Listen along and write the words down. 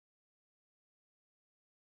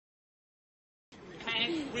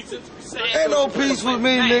Ain't no peace with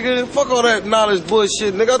me, nigga. Fuck all that knowledge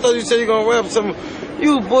bullshit, nigga. I thought you said you gonna rap some.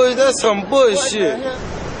 You boys, that's some bullshit.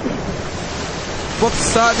 Fuck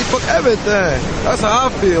society, fuck everything. That's how I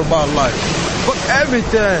feel about life. Fuck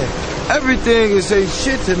everything. Everything is ain't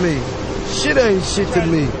shit to me. Shit ain't shit to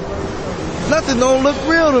me. Nothing don't look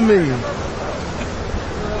real to me.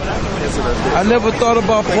 I never thought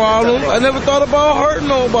about problems. I never thought about hurting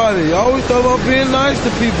nobody. I always thought about being nice to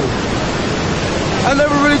people. I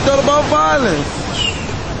never really thought about violence.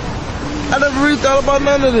 I never really thought about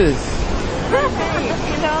none of this.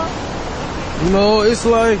 You know, it's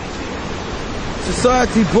like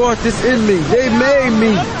society brought this in me. They made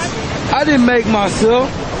me. I didn't make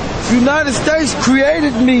myself. The United States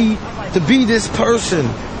created me to be this person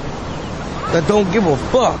that don't give a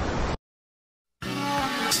fuck.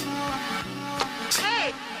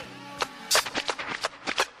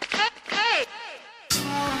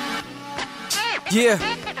 Yeah.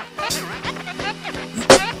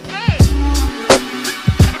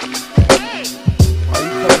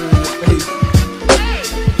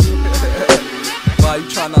 Why you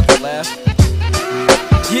trying not to laugh?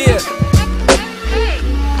 Yeah.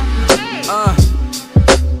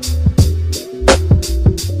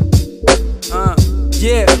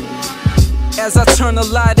 Yeah. As I turn the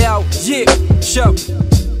light out, yeah, show.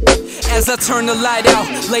 As I turn the light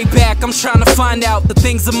out, lay back, I'm trying to find out the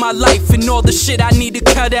things of my life and all the shit I need to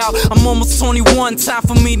cut out. I'm almost 21, time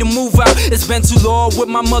for me to move out. It's been too long with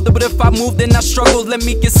my mother, but if I move then I struggle, let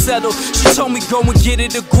me get settled. She told me go and get a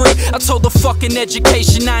degree. I told her fucking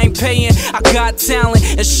education I ain't paying. I got talent,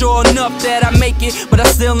 and sure enough that I make it, but I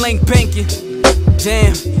still ain't banking.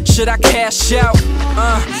 Damn, should I cash out?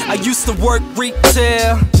 I used to work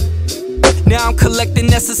retail. Now I'm collecting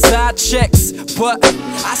SSI checks, but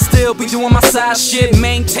I still be doing my side shit.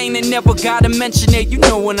 Maintaining, never gotta mention it, you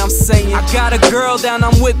know what I'm saying. I got a girl that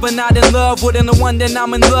I'm with, but not in love with. And the one that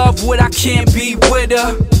I'm in love with, I can't be with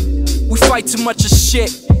her. We fight too much of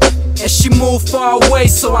shit, and she moved far away,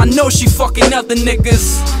 so I know she fucking other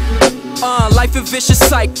niggas. Life in vicious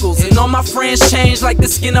cycles, and all my friends change like the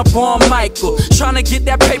skin up on Michael. Tryna get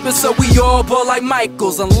that paper so we all ball like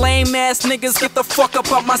Michaels. And lame ass niggas get the fuck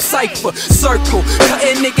up out my cipher. Circle,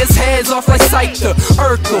 cutting niggas heads off like Scyther.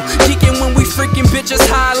 Urkel, geeking when we freaking bitches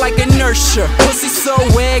high like inertia. Pussy so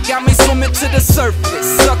wet, got me swimming to the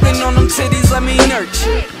surface. Sucking on them titties, let me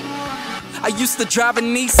nurture. I used to drive a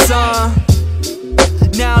Nissan,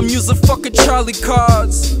 now I'm using fucking Charlie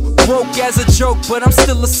cars. Broke as a joke, but I'm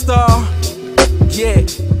still a star. Yeah,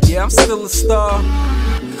 I'm still a star.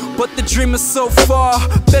 But the dream is so far.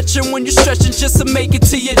 Betcha when you're stretching just to make it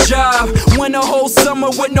to your job. Went a whole summer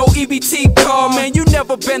with no EBT car. Man, you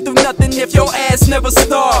never been through nothing if your ass never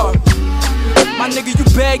starved. My nigga, you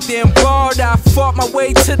begged and borrowed. I fought my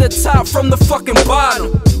way to the top from the fucking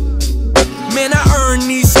bottom. Man, I earned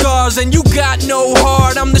these scars and you got no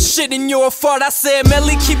heart. I'm the shit in your fault. I said,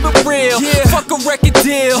 Melly, keep it real. Yeah. Fuck a record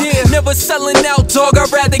deal. Yeah. Never selling out, dog.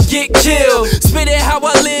 I'd rather get killed. Spit it how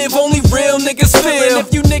I live. Only real niggas feel. And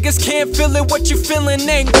if you niggas can't feel it, what you feeling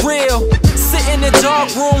ain't real. Sitting in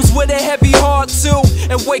dark rooms with a heavy heart too,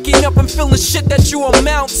 and waking up and feeling shit that you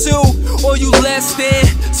amount to. Or you less than,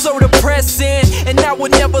 so depressing. And I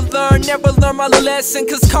would never learn my lesson.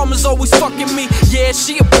 Cause karma's always fucking me. Yeah,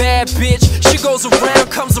 she a bad bitch. She goes around,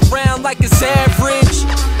 comes around like it's average.